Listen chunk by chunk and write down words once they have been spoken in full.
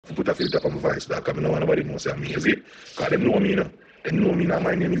put a filter on my voice, that because I don't want nobody to say I'm easy. Because they know me, you know. They know me now,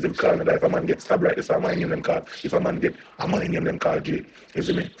 my name is them call me that. If a man get stabbed right, this is my name them call. If a man get a my name them call J. You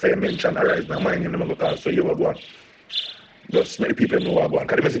see me? If I mention Arise, now my name them go call. So you will go on. Just many people know what I go on.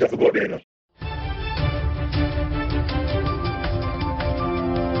 Because the message have to go out there, you know.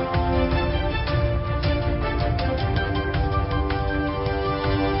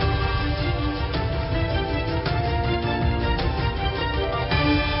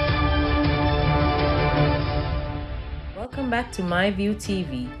 Welcome back to MyView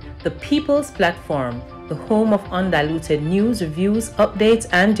TV, the people's platform, the home of undiluted news, reviews, updates,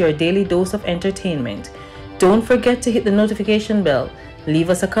 and your daily dose of entertainment. Don't forget to hit the notification bell, leave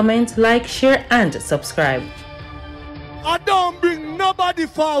us a comment, like, share, and subscribe. I don't bring nobody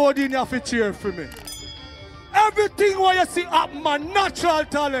forward in your cheer for me. Everything what you see up my natural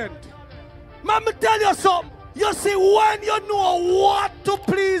talent. Let me tell you something. You see, when you know what to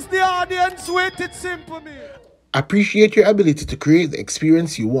please the audience with, it's simple, me. Appreciate your ability to create the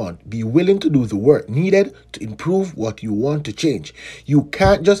experience you want. Be willing to do the work needed to improve what you want to change. You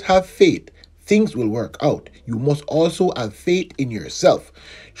can't just have faith. Things will work out. You must also have faith in yourself.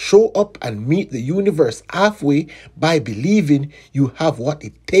 Show up and meet the universe halfway by believing you have what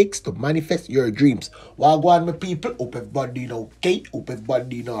it takes to manifest your dreams. Wagwan, my people. Hope everybody okay. Hope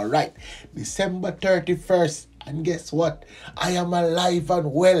everybody alright. December 31st. And guess what? I am alive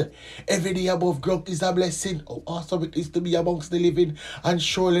and well. Every day above ground is a blessing. How awesome it is to be amongst the living and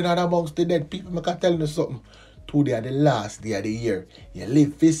surely not amongst the dead. People, I can tell you something. Today are the last day of the year. You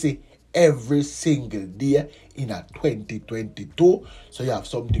live busy every single day in a 2022. So you have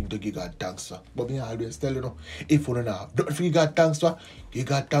something to give God thanks for. But me always tell you, if you don't have, don't forget God thanks for, give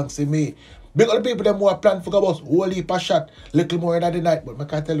God thanks to me. Big other people them more plan for us, whole heap of shot, little more than the night. But I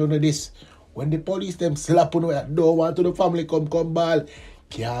can tell you this. When the police them slap on you, don't want to the family come ball.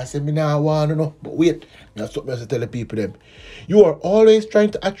 Can't say me now want to know. But wait, that's what I have to tell the people them. You are always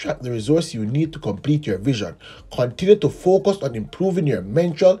trying to attract the resource you need to complete your vision. Continue to focus on improving your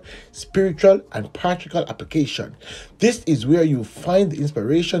mental, spiritual, and practical application. This is where you find the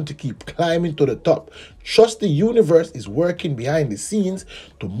inspiration to keep climbing to the top. Trust the universe is working behind the scenes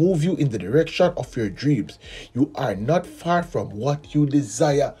to move you in the direction of your dreams. You are not far from what you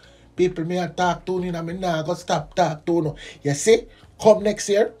desire. People may talk to you, and I'm not going to stop talk to you. You see, come next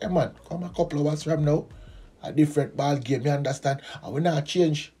year, hey man, come a couple of hours from now, a different ball game, you understand? And we not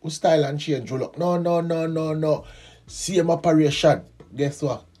change, we style and change. Look, no. Same operation. Guess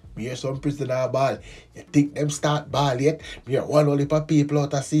what? Me hear some prisoner ball. You think them start ball yet? Me hear one only for people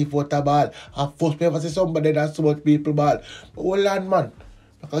out of see for the ball. And first me ever see somebody that so much people ball. But hold on, man.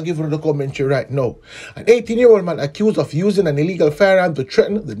 I can give you the commentary right now. An 18-year-old man accused of using an illegal firearm to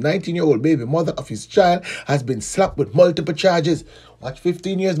threaten the 19-year-old baby mother of his child has been slapped with multiple charges. Watch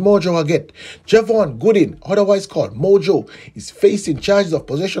 15 years Mojo again. Javon Goodin, otherwise called Mojo, is facing charges of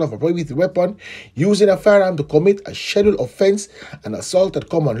possession of a prohibited weapon, using a firearm to commit a scheduled offense, and assault at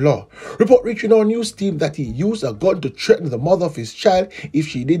common law. Report reaching our news team that he used a gun to threaten the mother of his child if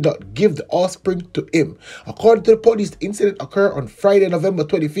she did not give the offspring to him. According to the police, the incident occurred on Friday, November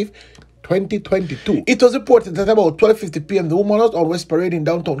 25th, 2022. It was reported that about 12:50 p.m. the woman was on West Parade in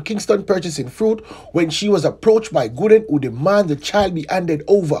downtown Kingston purchasing fruit when she was approached by Goodin, who demanded the child be handed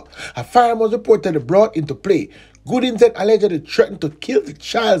over. A firearm was reportedly brought into play. Goodin then allegedly threatened to kill the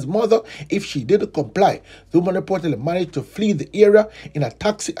child's mother if she didn't comply. The woman reportedly managed to flee the area in a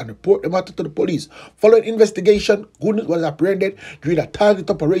taxi and report the matter to the police. Following investigation, Goodin was apprehended during a target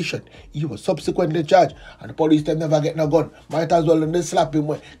operation. He was subsequently charged, and the police them never get no gun. Might as well they slap him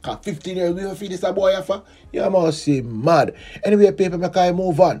with 15 years we feed this a boy for. You must say mad. Anyway, paper make I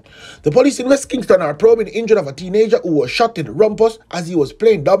move on. The police in West Kingston are probing the injury of a teenager who was shot in Rąpɛ as he was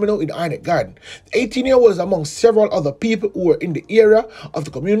playing domino in Injòred Garden. The 18-year-old is among several other people who were in the area of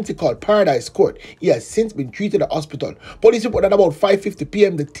the community called Paradise Court. He has since been treated at the hospital. Police report that about 5:50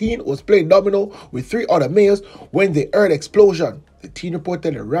 p.m. the teen was playing domino with 3 other males when they heard explosion. The teen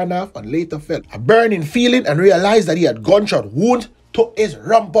reportedly ran off and later felt a burning feeling and realized that he had gunshot wounds to his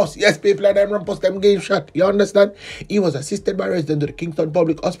Rąpɛ. Yes, people like them Rąpɛ, them game shot. You understand? He was assisted by residents to the Kingston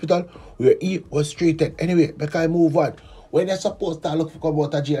Public Hospital where he was treated. Anyway, back I move on. When you're supposed to look for come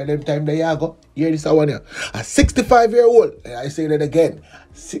out of jail at them time, there you go. Hear this one here. A 65-year-old, I say that again,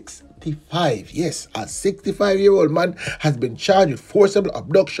 65. Yes, a 65-year-old man has been charged with forcible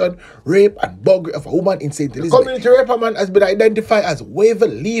abduction, rape, and burglary of a woman in St. Elizabeth. The community raper man has been identified as Waver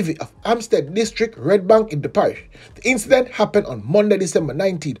Levy of Hampstead District, Red Bank in the parish. The incident happened on Monday, December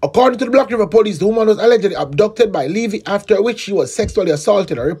 19th. According to the Black River Police, the woman was allegedly abducted by Levy, after which she was sexually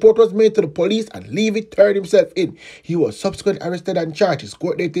assaulted. A report was made to the police and Levy turned himself in. He was subsequently arrested and charged. His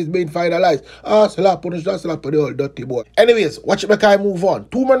court date is being finalized. Slap on the old dirty boy. Anyways, watch it make I move on.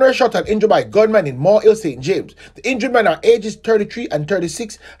 2 men were shot and injured by gunmen in Moor Hill, St. James. The injured men are ages 33 and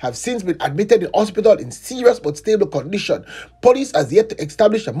 36, have since been admitted in hospital in serious but stable condition. Police has yet to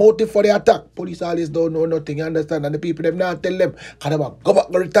establish a motive for the attack. Police always don't know nothing, you understand? And the people them not tell them, can them go back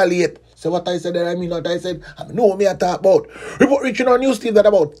and retaliate. So what I said, I mean what I said, I know what I talk about. Report reaching our news team that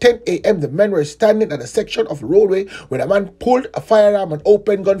about 10 a.m. the men were standing at a section of the roadway when a man pulled a firearm and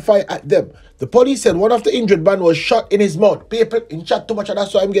opened gunfire at them. The police said one of the injured man was shot in his mouth. People in chat too much and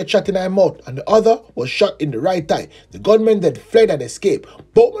that's why him get shot in his mouth. And the other was shot in the right eye. The gunmen then fled and escaped.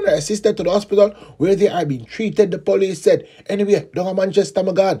 Both men are assisted to the hospital where they are being treated, the police said. Anyway, down in Manchester,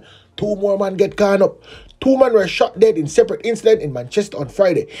 Magan, 2 more men get caught up. 2 men were shot dead in separate incidents in Manchester on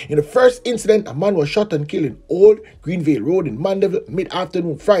Friday. In the first incident, a man was shot and killed in Old Greenvale Road in Mandeville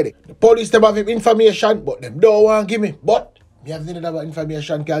mid-afternoon Friday. The police them have him information, but them don't want to give me. But me have the about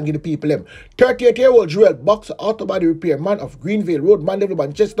information can give the people them. 38-year-old Joel Boxer, auto body repair man of Greenvale Road, Mandeville,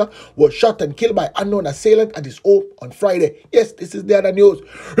 Manchester, was shot and killed by unknown assailant at his home on Friday. Yes, this is the other news.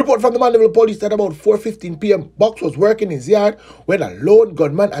 Report from the Mandeville police that about 4:15 p.m. Box was working in his yard when a lone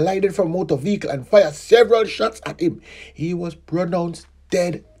gunman alighted from a motor vehicle and fired several shots at him. He was pronounced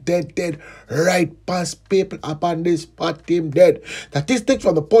dead, right past people upon this spot, him dead. Statistics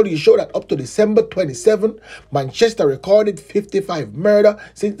from the police show that up to December 27, Manchester recorded 55 murder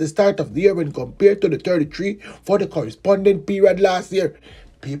since the start of the year when compared to the 33 for the corresponding period last year.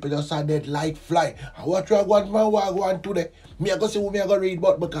 People just are dead like fly. And what you want, man, what I want today? Me I go see who me I go read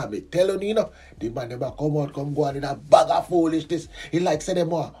about because me telling you, the man never come out, come go on in a bag of foolishness. He like say them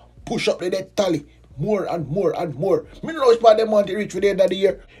more, push up the death tally. More and more and more. Me don't know which part them want to reach for the end of the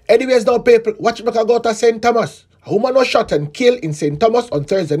year. Anyways, now people, watch me go to St. Thomas. A woman was shot and killed in St. Thomas on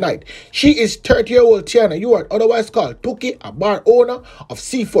Thursday night. She is 30-year-old Tiana Injòred, otherwise called Tuki, a bar owner of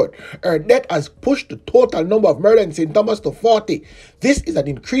Seaford. Her death has pushed the total number of murders in St. Thomas to 40. This is an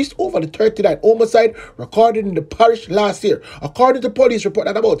increase over the 39 homicide recorded in the parish last year. According to police report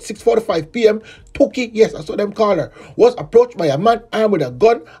at about 6:45 p.m., Tuki, yes, that's what them call her, was approached by a man armed with a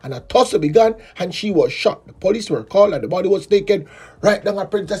gun and a tussle began and she was shot. The police were called and the body was taken right down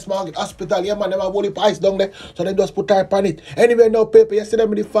at Princess Margaret Hospital. Yeah, man, them have only ice down there, so they just put her on it. Anyway, now paper, you see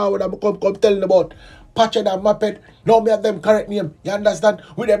them in the forward, I'm come telling about Patched and Mapped. Now me have them correct name. You understand?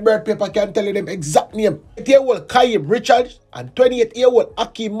 With the bird paper can tell you them exact name. 8-year-old Kaim Richards and 28-year-old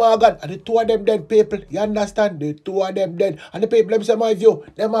Aki Morgan. And the 2 of them dead people. You understand? The 2 of them dead. And the people them say my view.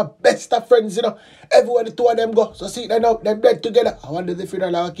 Them are best of friends, you know. Everywhere the 2 of them go. So see them now. Them dead together. I wonder if the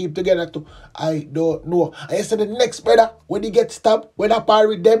funeral will keep together too. I don't know. And you see the next brother when he get stabbed, when I par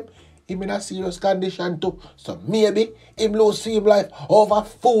with them, him in a serious condition too. So maybe him lose him life over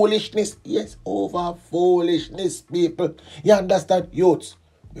foolishness. Yes, over foolishness, people. You understand? Youths,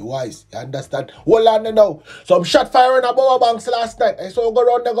 be wise. You understand? Hold on now. Some shot fire in a Bower Banks last night. I saw go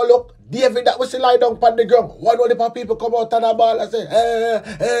round and go look. David that was lie down on the ground. One of the people come out on the ball and say,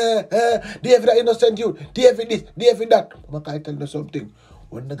 David that innocent youth. David this, David that. I can tell you something.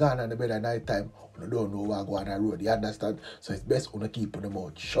 When they gone on the bed at night time, you don't know what go on the road, you understand? So it's best to keep them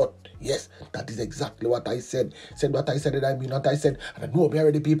out shut. Yes, that is exactly what I said. Said what I said and I mean what I said. And I know me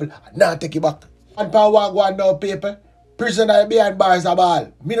already people, and now take it back. And power go on now, people. Prisoner behind bars a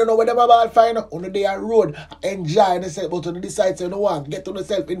ball. Me don't know where them a ball find out. On the day on road, enjoy themselves, but on the side say you don't want get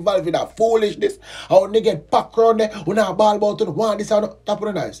yourself involved in that foolishness. And when they get packed around there, when a ball about to want this and tap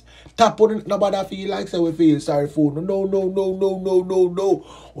on the knives. Tap on it, nobody feel like say we feel sorry for. No.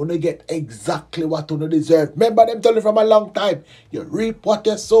 When they get exactly what you deserve. Remember them telling from a long time. You reap what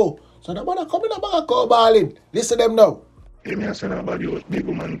you sow. So nobody come in a bag of balling. Listen to them now. Let me ask you about your big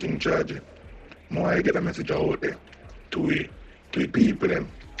woman thing charge. More I get a message out there. To the people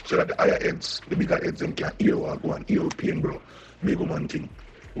them, so that the higher heads, the bigger heads them can hear what go and hear pain, bro. Big woman thing.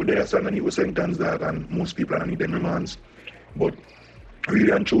 With their son and he was sentence that and most people don't need them remands. But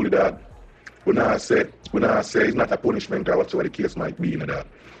really and truly that when I say it's not a punishment or whatsoever the case might be in that.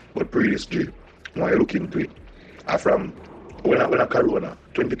 But previous J, when I look into it, from when I Corona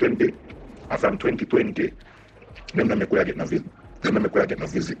 2020, from 2020, them not make where I get no visit. Them not make where I get no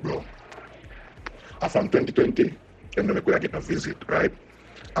visit, bro. From 2020, them not make where I get no visit, right?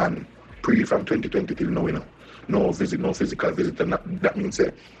 And from 2020 till now, you know, no visit, no physical visit, and that means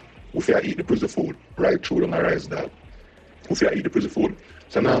we fear eat the prison food right through the rice dog. We fear eat the prison food.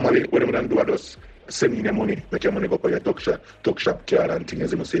 So normally, what I'm going to do, I just send me the money, make your money go for your talk shop card and things,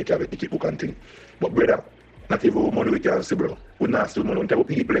 as you say, you have a ticket book and thing. But brother, not even money we can see, bro. We not steal money, we tell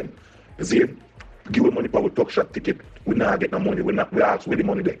people them. See, give us money for our talk shop ticket. We not get no money, we ask where the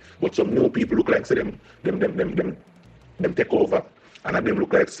money there. But some new people look like say them take over. And them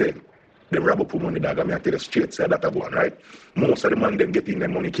look like say they rob up money, dog. I mean, I tell you straight, say that one, right? Most of the man them getting their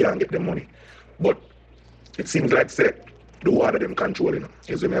money can't get their money. But it seems like say the water them controlling.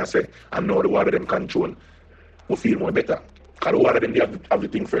 You see me I say, and now the water them control, we feel more better. Because the water them, they have the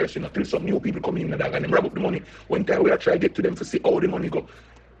thing first, till some new people come in and them rob up the money. One time we are trying to get to them to see how the money go.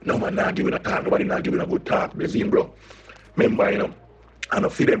 No man not giving a talk, nobody not giving a good talk. You see, bro. Remember, I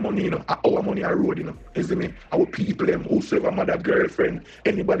don't feel them money, our money are road, you see me? Our people, them, whosoever mother, girlfriend,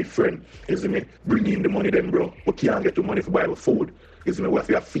 anybody friend, you see me? Bring in the money, them, bro. We can't get the money for buy our food. You see me? We have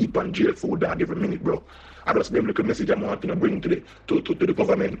to feed and jail food dog every minute, bro. I just them little message I want to bring to the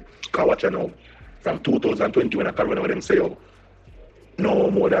government. Because watch now, from 2020 when I come around them say, no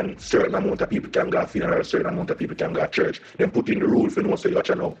more than certain amount of people can go funeral, certain amount of people can go church. Then put in the rule for no say, watch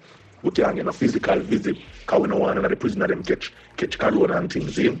now, we can't get a physical visit because we don't want none of the prisoner them catch corona and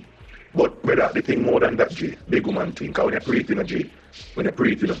things, see? But brother, the thing more than that, G, big woman thing, because when they pray G, when they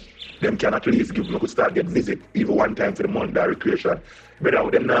pray them can at least give them could start get visit even one time for the month that recreation.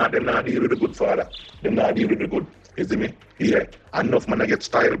 Brother, them not deal with the good father. Them not deal with the good. You see me? Yeah. Enough man I get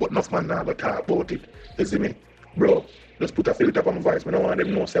style, but enough man not go talk about it. You see me? Bro, just put a filter on my voice. I don't want them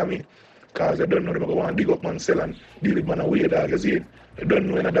to know, say me. Because they don't know them go want to dig up man sell and deal with man away, dog. You see it? They don't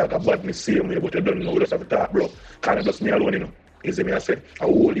know any dog a badness same way, but they don't know. We just have to talk, bro. Can't it just me alone, You see me? I say, a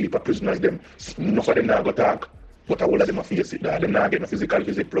whole heap of prisoners, them. Enough of them not go talk. But a whole of them a face it, dog. Them not get no physical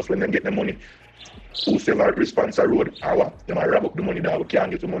visit. Plus when them get the money, whosoever responds a road, them a rob up the money, dog. We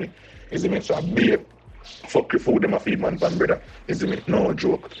can't get the money. You see me? So I babe, fuck your food, them a feed man pan, brother. You see me? No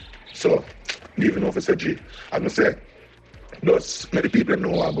joke. So, leaving off, I say, G. I'm going to say, just make the people know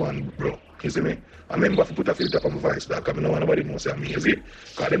what I'm going, bro. You see me? I remember to put a filter on my voice, dog. Because I know nobody knows I'm me, you see?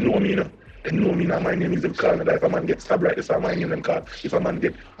 Because they know me, They know me now. My name is them call me that. If a man get stabbed right, this is my name them call. If a man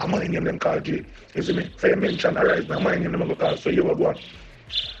get a my name them call G. You see me? If I mention arise now, my name them go call. So you will go on.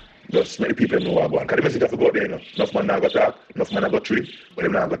 Just make the people know what I'm going. Because the message have to go there, Enough man not go talk, enough man not go tree, but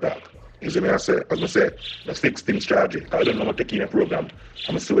them not go talk. You see me? I say, as I say, let's fix things strategy. Because I don't know what to take in a program.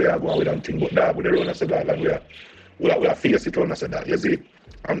 I'm going to see where I'm going with them thing. But dog, with the run, I said, dog, and we are face it on, I said, dog. You see?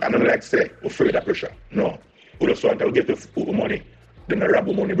 I'm not like say, we're afraid of pressure. No. We just want to get the money. Then I rob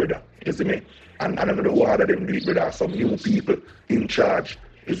the money, brother. You see me? And I know the water them do it, brother. Some new people in charge.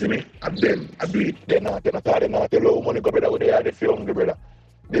 You see me? And then I do it. They're not tell money go, brother. They are the hungry, brother.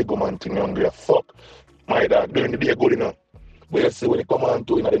 They go man thing hungry. Fuck. My dog, during the day good enough. But you see when they come on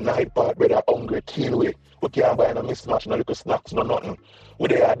to the night part, brother, hungry, kill way. We can't buy no mismatch, no little snacks, no nothing. We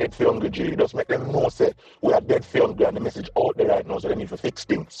they are dead for hungry, G. Just make them know, say, we are dead for hungry, and the message out there right now, so they need to fix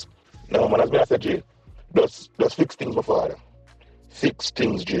things. Now, man, as me I said, G, just fix things, my father. Fix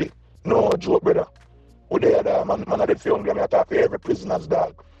things, G. No joke, brother. We they are man are dead for hungry, I talk to every prisoner's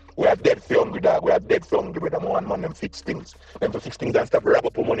dog. We are dead for hungry, dog. We are dead for hungry, brother. Man, them fix things. Them to fix things and stop wrap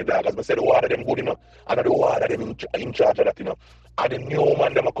up money, dog. As I said, the water them good enough. And the water them in charge of that, And the new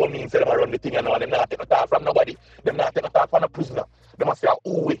man, them come in, say them run the thing, and them not take a talk from nobody. Them not take a talk from a prisoner. Them a say,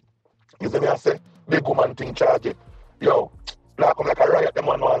 oh, we. You see me, I say, big woman thing charge it. Yo, like come like a riot, them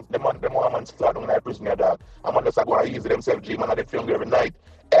man flat on that prisoner, dog. A man just go and easy themselves, G. Man, I did film every night.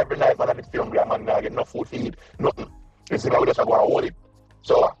 Every night, man, I did film, a man not get no food feed, nothing. You see me, we just go and hold it.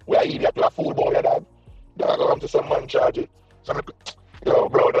 So, we are idiot to a fool boy, dog. Dog, come to some man charge it. So, yo,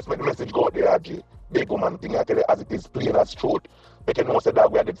 bro, just make the message go there, G. Big woman thing, I tell you, as it is plain as truth. Make you know, say,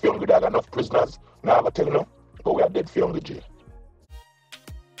 dog, we are dead for hungry, dog. Enough prisoners. Now, I tell you, but we are dead for hungry, G.